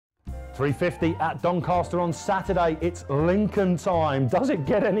350 at Doncaster on Saturday. It's Lincoln time. Does it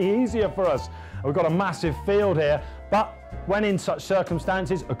get any easier for us? We've got a massive field here, but when in such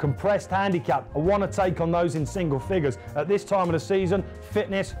circumstances, a compressed handicap, I want to take on those in single figures. At this time of the season,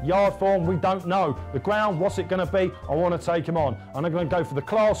 fitness, yard form, we don't know. The ground, what's it going to be? I want to take him on. And I'm going to go for the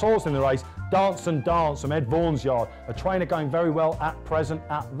class horse in the race, Dance and Dance from Ed Vaughan's yard. A trainer going very well at present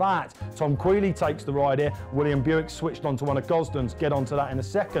at that. Tom Queally takes the ride here. William Buick switched onto one of Gosden's. Get onto that in a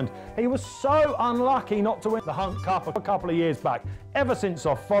second. He was so unlucky not to win the Hunt Cup a couple of years back. Ever since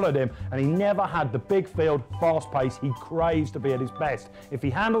I've followed him, and he never had the big field, fast pace he craves to be at his best. If he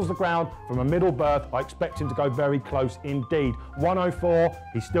handles the ground from a middle berth, I expect him to go very close indeed. 104,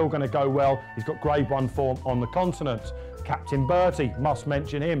 he's still going to go well. He's got Grade 1 form on the continent. Captain Bertie, must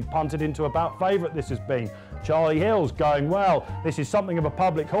mention him, punted into about favourite this has been. Charlie Hill's going well. This is something of a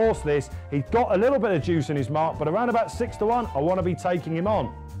public horse, this. He's got a little bit of juice in his mark, but around about 6 to 1, I want to be taking him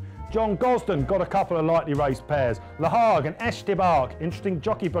on. John Gosden got a couple of lightly raced pairs. Le Hague and Eshtibark, interesting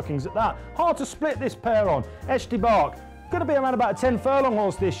jockey bookings at that. Hard to split this pair on. Eshtibark, going to be around about a 10 furlong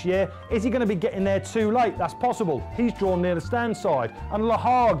horse this year. Is he going to be getting there too late? That's possible. He's drawn near the stand side. And Le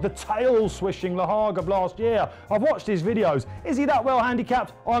Hague, the tail swishing Le Hague of last year. I've watched his videos. Is he that well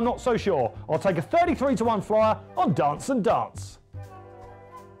handicapped? I'm not so sure. I'll take a 33 to 1 flyer on Dance and Dance.